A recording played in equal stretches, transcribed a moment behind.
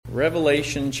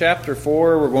Revelation chapter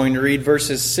 4, we're going to read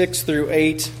verses 6 through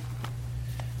 8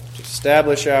 to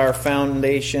establish our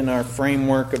foundation, our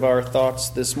framework of our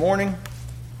thoughts this morning.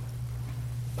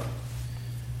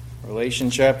 Revelation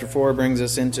chapter 4 brings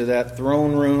us into that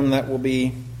throne room that will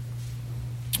be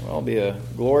a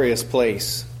glorious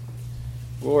place.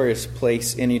 Glorious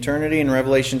place in eternity. And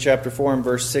Revelation chapter 4 and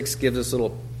verse 6 gives us a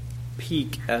little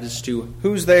peek as to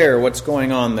who's there, what's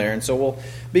going on there. And so we'll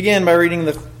begin by reading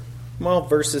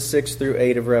verses 6 through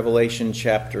 8 of Revelation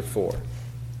chapter 4.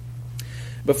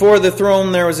 Before the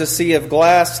throne there was a sea of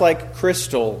glass like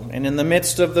crystal, and in the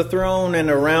midst of the throne and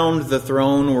around the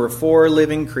throne were 4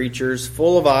 living creatures,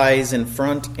 full of eyes in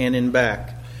front and in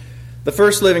back. The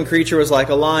first living creature was like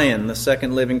a lion, the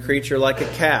second living creature like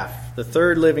a calf, the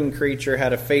third living creature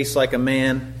had a face like a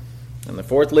man, and the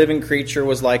fourth living creature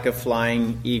was like a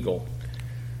flying eagle.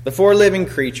 The 4 living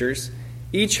creatures,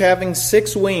 each having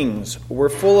 6 wings, were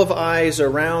full of eyes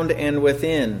around and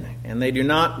within, and they do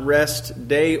not rest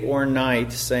day or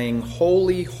night, saying,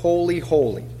 Holy, holy,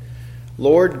 holy,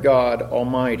 Lord God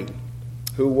Almighty,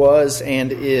 who was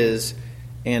and is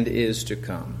to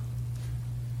come.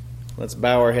 Let's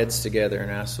bow our heads together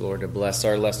and ask the Lord to bless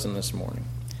our lesson this morning.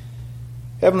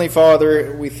 Heavenly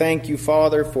Father, we thank you,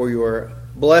 Father, for your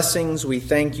blessings. We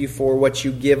thank you for what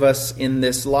you give us in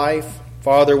this life.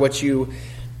 Father, what you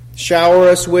shower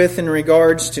us with in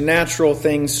regards to natural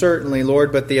things, certainly,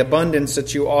 Lord, but the abundance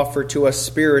that you offer to us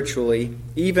spiritually,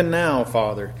 even now,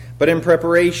 Father, but in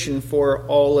preparation for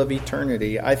all of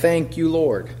eternity. I thank you,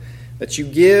 Lord, that you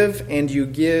give and you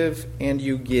give and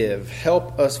you give.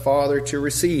 Help us, Father, to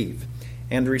receive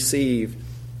and receive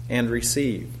and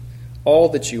receive all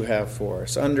that you have for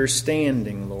us.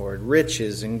 Understanding, Lord,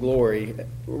 riches and glory,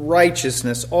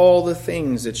 righteousness, all the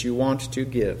things that you want to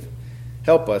give.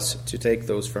 Help us to take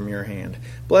those from your hand.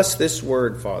 Bless this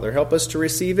word, Father. Help us to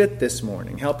receive it this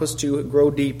morning. Help us to grow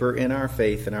deeper in our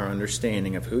faith and our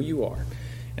understanding of who you are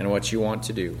and what you want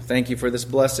to do. Thank you for this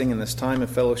blessing and this time of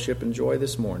fellowship and joy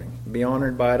this morning. Be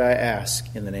honored by it, I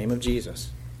ask, in the name of Jesus.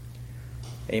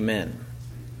 Amen.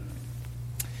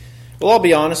 Well, I'll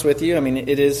be honest with you. I mean,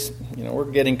 it is, we're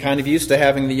getting kind of used to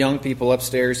having the young people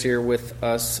upstairs here with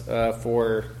us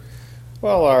for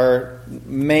our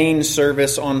main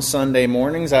service on Sunday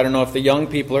mornings. I don't know if the young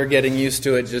people are getting used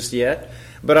to it just yet.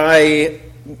 But it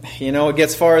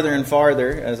gets farther and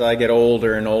farther as I get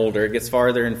older and older. It gets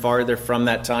farther and farther from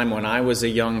that time when I was a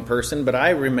young person. But I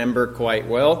remember quite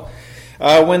well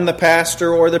when the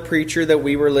pastor or the preacher that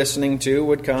we were listening to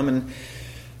would come and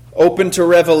open to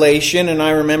Revelation. And I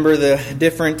remember the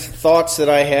different thoughts that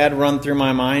I had run through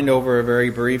my mind over a very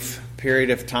brief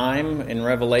period of time. In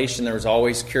Revelation, there was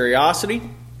always curiosity.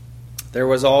 There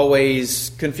was always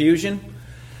confusion.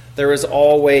 There was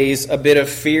always a bit of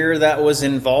fear that was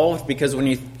involved, because when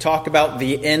you talk about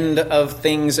the end of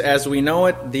things as we know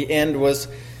it, the end was,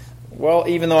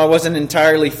 even though I wasn't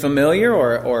entirely familiar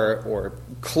or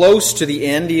close to the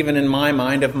end, even in my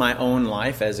mind, of my own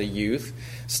life as a youth,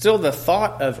 still the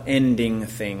thought of ending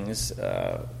things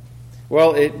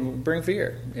it would bring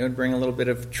fear. It would bring a little bit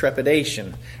of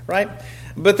trepidation, right?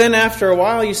 But then after a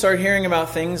while, you start hearing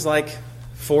about things like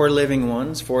 4 living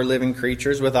ones, 4 living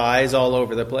creatures with eyes all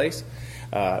over the place,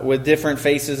 with different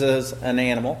faces as an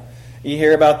animal. You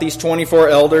hear about these 24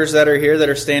 elders that are here that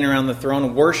are standing around the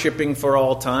throne worshiping for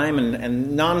all time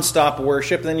and nonstop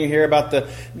worship. Then you hear about the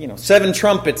 7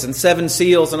 trumpets and 7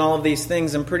 seals and all of these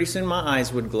things, and pretty soon my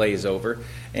eyes would glaze over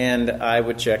and I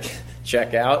would check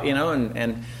out,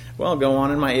 and go on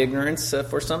in my ignorance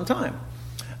for some time.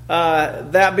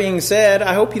 That being said,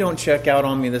 I hope you don't check out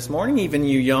on me this morning, even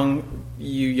you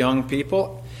young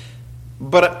people.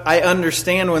 But I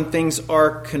understand when things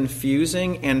are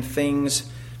confusing, and things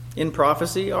in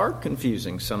prophecy are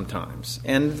confusing sometimes.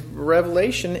 And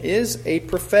Revelation is a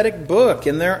prophetic book,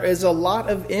 and there is a lot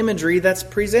of imagery that's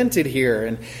presented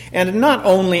here. And not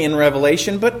only in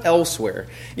Revelation, but elsewhere.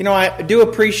 I do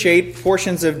appreciate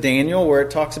portions of Daniel where it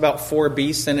talks about 4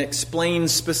 beasts and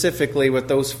explains specifically what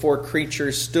those 4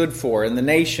 creatures stood for, and the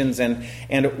nations and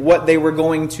what they were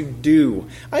going to do.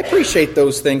 I appreciate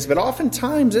those things, but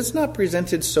oftentimes it's not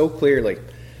presented so clearly.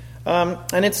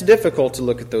 And it's difficult to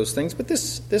look at those things, but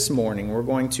this morning we're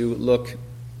going to look, at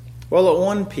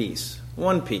one piece,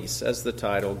 as the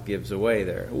title gives away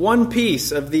there. One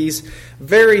piece of these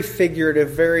very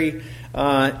figurative, very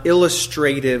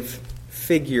illustrative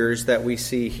figures that we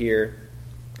see here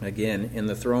again in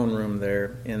the throne room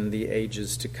there in the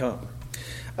ages to come.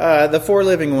 The four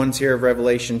living ones here of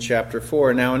Revelation chapter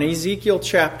 4. Now in Ezekiel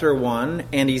chapter 1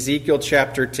 and Ezekiel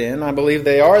chapter 10, I believe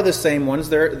they are the same ones.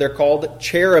 They're called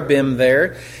cherubim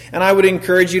there. And I would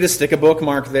encourage you to stick a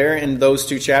bookmark there in those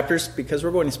two chapters, because we're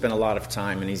going to spend a lot of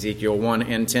time in Ezekiel 1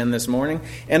 and 10 this morning,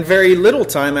 and very little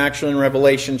time actually in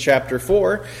Revelation chapter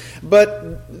 4.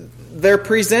 But they're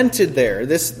presented there.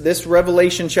 This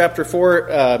Revelation chapter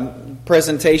 4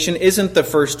 presentation isn't the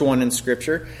first one in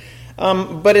Scripture.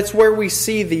 But it's where we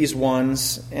see these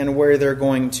ones and where they're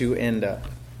going to end up.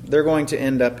 They're going to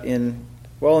end up in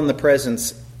the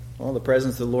presence of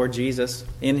the Lord Jesus,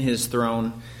 in His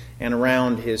throne and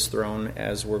around His throne,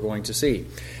 as we're going to see.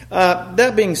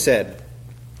 That being said,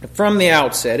 from the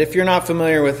outset, if you're not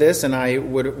familiar with this, and I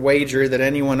would wager that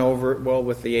anyone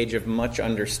with the age of much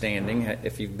understanding,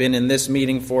 if you've been in this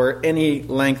meeting for any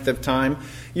length of time,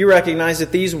 you recognize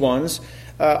that these ones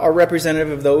are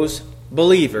representative of those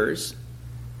believers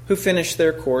who finish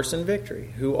their course in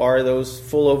victory, who are those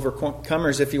full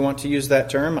overcomers, if you want to use that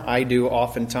term. I do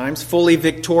oftentimes. Fully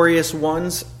victorious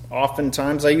ones,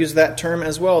 oftentimes I use that term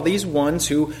as well. These ones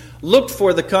who looked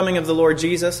for the coming of the Lord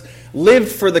Jesus,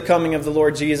 lived for the coming of the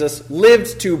Lord Jesus,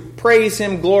 lived to praise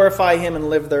Him, glorify Him, and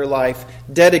live their life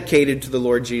dedicated to the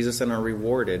Lord Jesus, and are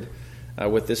rewarded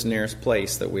with this nearest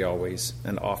place that we always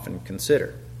and often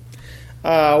consider.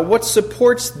 What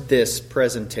supports this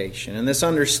presentation and this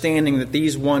understanding that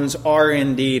these ones are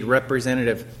indeed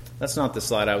representative, that's not the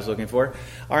slide I was looking for,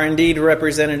 are indeed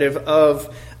representative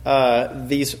of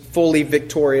these fully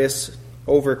victorious,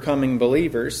 overcoming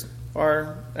believers,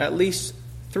 are at least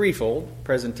threefold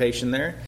presentation there.